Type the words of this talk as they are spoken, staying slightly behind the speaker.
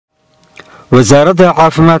Wasaarada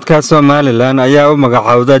Caafimaadka Somaliland ayaa u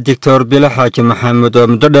magacawday Dr. Bile Maxamuud oo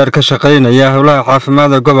muddo dheer ka shaqeynaya howlaha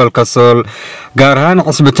caafimaadka gobolka Sool, gaar ahaan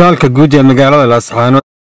cisbitaalka guud ee magaalada Laascaanood.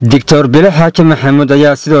 Dr. Bile Maxamuud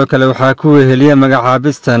ayaa sidoo kale waxaa ku weheliyay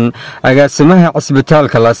magacaabistan agaasimaha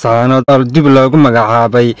cisbitaalka Laascaanood oo dib loogu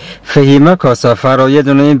magacaabay Fahiima oo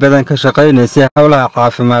iyaduna in badan ka shaqeynaysa howlaha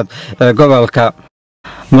caafimaad ee gobolka.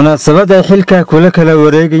 munaasabada xilka kula kala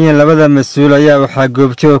wareegayeen labada mas'uul ayaa waxaa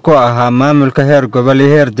goobjoog ku ahaa maamulka heer gobol iyo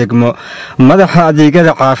heer degmo, madaxa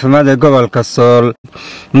adeegyada caafimaad ee gobolka Sool,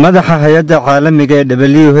 madaxa hay'adda caalamiga ee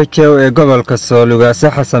WHO ee gobolka Sool, Ugaasa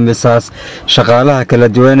Xasan Bisaas, shaqaalaha kala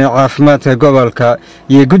duwan ee caafimaadka gobolka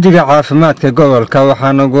iyo guddiga caafimaadka gobolka.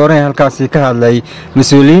 waxaana ugu horeyn halkaasi ka hadlay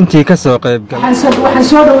mas'uuliyiintii ka soo qayb galay. waxaan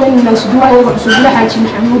soo dhaweynaynaa isduwaayada cusub Bile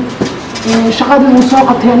Maxamuud shaqadii uu soo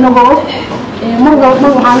qabtay anagoo marka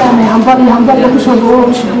waxaan leenahay hambal ku soo dhawo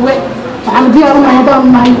isduwe. waxaan diyaar u nahay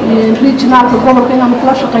hadaan nahay regionalka gobolka inaan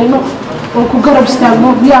kula shaqeyno oo ku garab istaagno.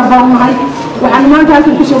 diyaar baan nahay. waxaan maanta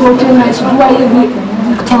halkan ku soo rooteenaa isduwaayadii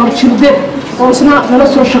Dr. Jirde oo isna nala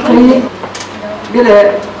soo shaqeeyay. Bile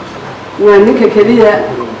waa ninka kaliya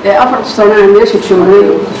ee 4 sano aan meesha joogay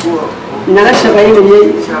nala shaqeynayay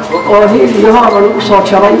oo hil iyo hooban u soo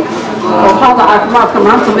jaray oo qalka caafimaadka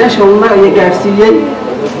maanta meesha uu maraya gaarsiiyay.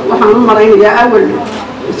 waxaan u maraynayaa awal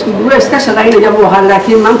isku duwe iska shaqeynaya buu ahaa,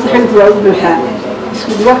 laakiin maanta xilku waa u buuxaa.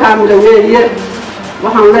 isku duwe kaamila weeye.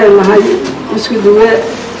 waxaan leenahay isku duwe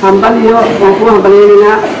hambaliyo waan kugu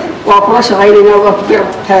hambalyeynaa, waa kula shaqeynaynaa, waa ku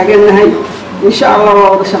taagannahay. insha allah waa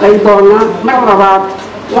wada shaqeyn doonaa. mar labaad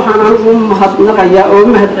waxaan anigu u mahadnaqayaa oo u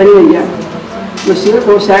mahadcelinayaa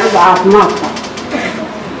mas-uuliyadda wasaaradda caafimaadka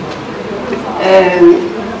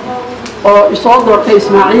oo isoo doortay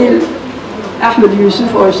Ismaaciil Axmed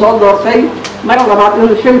Yuusuf oo isoo doortay mar labaad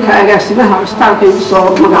inuu xilka agaasimaha cisbitaalka igu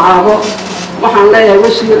soo magacaabo. waxaan leeyahay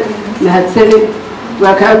wasiir mahadsanid,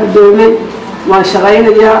 waa kaa gudoomay, waan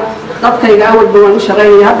shaqeynayaa, dadkayga awalba waan u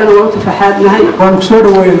shaqeynaya, haddana waan u tafaxaadnahay. waan ku soo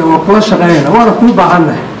dhaweynaa, waan kula shaqeynaa, waana kuu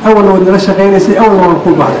baahannahay. awalna waad nala shaqeynaysay, awalna waan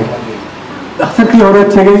kuu baahnay. dhakhtarkii hore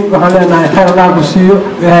tegey waxaan leenahay khayr Allah ku siiyo,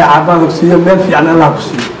 ilaahay caafimaad ku siiyo, meel fiican Allah ku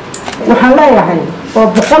siiyo. waxaan leeyahay oo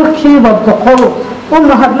boqolkiiba boqol u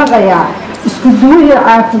mahadnaqayaa isku duwihii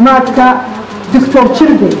caafimaadka Dr.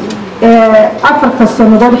 Jirde ee 4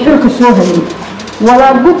 sanadood xilka soo hayay.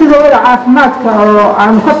 walaa guddiga caafimaadka oo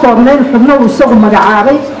aan ka koobnayn xubno isagu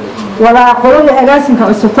magacaabay, walaa qolada agaasinka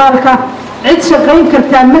cisbitaalka cid shaqeyn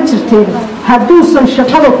kartaa ma jirteen hadduusan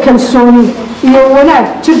shaqada kalsooni iyo wanaag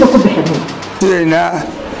Jirde ku bixinin.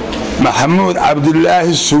 Maxamuud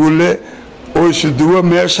Cabdullaahi Suule oo isduwe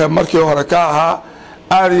meesha markii hore ka ahaa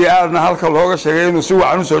aad iyo aadna halka looga sheegay inuu si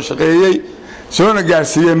wacan u soo shaqeeyay soona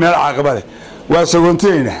gaarsiiyay meel caqabad waa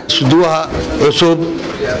sagoonteena. isduwaha cusub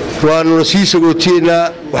waanu sii sagooteena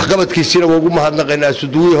waxqabadkiisina ugu mahadnaqaynaa.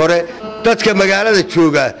 isduwii hore dadka magaalada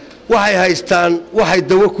jooga waxay haystaan waxay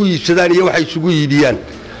dawo ku iibsadaan iyo waxay isugu iibiyaan.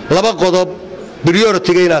 laba qodob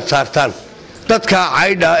priority inaad saartaan. dadka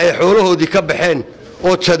caydha ee xoolahoodii ka baxeen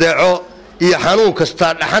oo jadeeco iyo xanuun kasta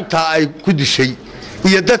dhaxanta ay ku dishay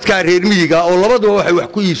iyo dadka reer miyiga oo labaduba waxay wax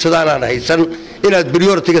ku iibsadaan aan haysan inaad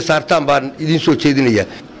priority saartaan baan idin soo jeedinayaa.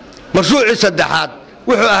 mashruuci saddexaad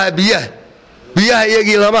wuxuu ahaa biyaha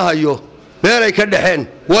iyagii lama hayo, meelay ka dhaxeen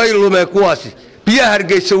way lumeen kuwaasi. biyaha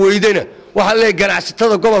Hargeysa weydana waxa la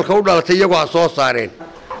ganacsatada gobolka u dhalatay iyagu ha soo saareen.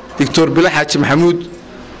 Dr. Bile Maxamuud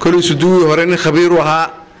kullu suduwi hore nin khabiir u ahaa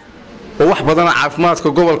oo wax badan caafimaadka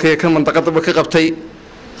gobolka ee ka mandaqada ka qabtay.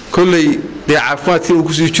 kullay caafimaadkii uu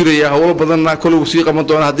ku sii jiray hawlo badanna kullu sii qaban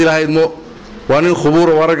doona hadii la haydmo. waa nin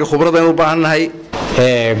waraga khibrada inuu baahannahay.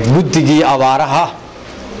 guddigii abaaraha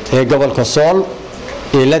ee gobolka Sool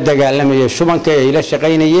ee la dagaalamay shubanka ee la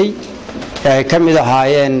shaqeynayay ay ka mid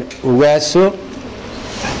ahaayeen Ugaaso,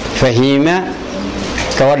 Fahiima,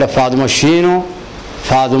 gabadha Faadimo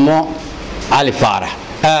Ali Faarax.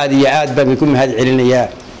 aad iyo aad baan ku mahad celinayaa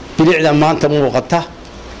bilicda maanta muuqata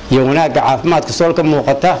iyo wanaagga caafimaadka Sool ka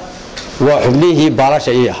muuqata. waa xubnihii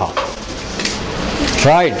baalasha ii ahaa.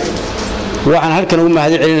 waxaan halkan ugu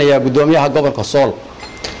mahad celinayaa gudoomiyaha gobolka Sool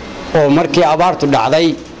oo markii abaartu dhacday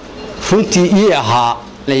runtii ii ahaa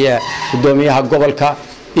gudoomiyaha gobolka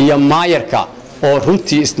iyo maayarka oo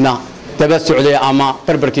runtii isna daba socday ama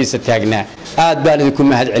barbarkiisa taagnaa. aad baan idinku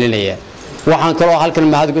mahad celinayaa. waxaan kaloo halkan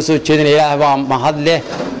mahad ku soo jeedinayaa waa mahad leh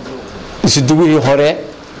isduwihii hore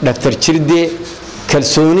Dr. Jirde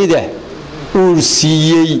kalsoonida uu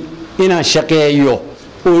siiyay inaan shaqeeyo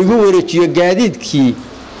oo igu wareejiyo gaadiidkii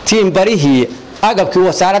tiim barihii agabkii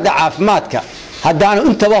wasaaradda caafimaadka haddaan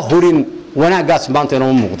intaba hurin wanaagaas maanta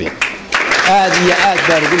inoo muuqday. aad iyo aad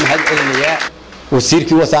baan ugu mahad celinayaa.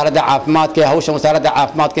 wasiirkii wasaaradda caafimaadka ee hawshan wasaaradda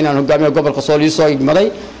caafimaadka inaan hogaamiyo gobolka Sool soo igmaday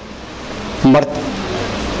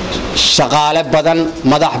shaqaale badan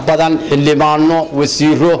madax badan xildhibaano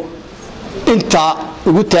wasiiro inta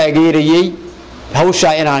ugu taageerayay hawsha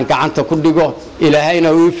inaan gacanta ku dhigo ilaahayna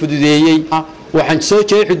uu fududeeyay waxaan soo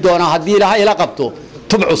jeexi doonaa haddii ilaahay la qabto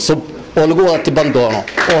tub cusub oo lagu wada tiban doono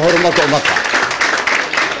oo horumarka ummadda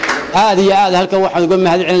aad iyo aad halkan waxaan uga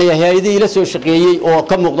mahadcelinayaa hay'adihii la soo shaqeeyay oo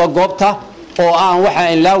ka muuqda goobta oo aan waxa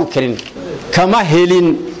aan laaw karin kama helin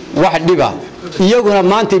wax dhiba iyaguna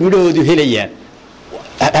maanta midhahoodu helayaan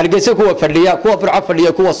hargeysa kuwa fadhiya kuwa burco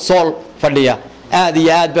fadhiya kuwa Sool fadhiya aad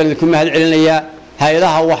iyo aad baan ku mahadcelinayaa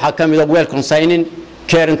hay'adaha waxa kamid ah Welcome Signing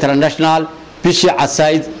Care International Bile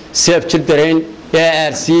Casaid Save Children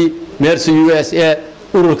ARC Mercy USA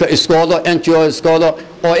ururka iskoodo NGO iskoodo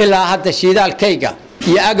oo ilaa hadda shidaalkayga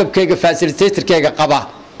iyo agabkayga facilitatorkayga qaba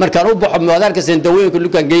markaan u baxo moodarka sandawooyinka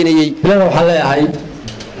lukan geynayay bilana waxa leeyahay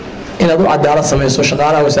inaad u cadaalad sameeyso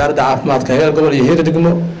shaqaalaha wasaaradda caafimaadka heer gobol iyo heer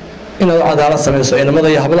degmo inaad u cadaalad sameeyso inamada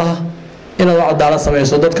iyo hablaha inaad u cadaalad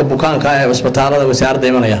sameeyso dadka bukaanka ah ee isbitaalada wasaaradda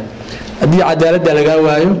imanaya haddii cadaaladda laga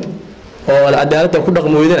waayo oo cadaaladda ku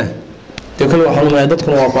dhaqmo weydana de kale waxaan u leeyahay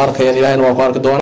dadkuna waa ku arkayaan ilaahayna waa ku arki doonaa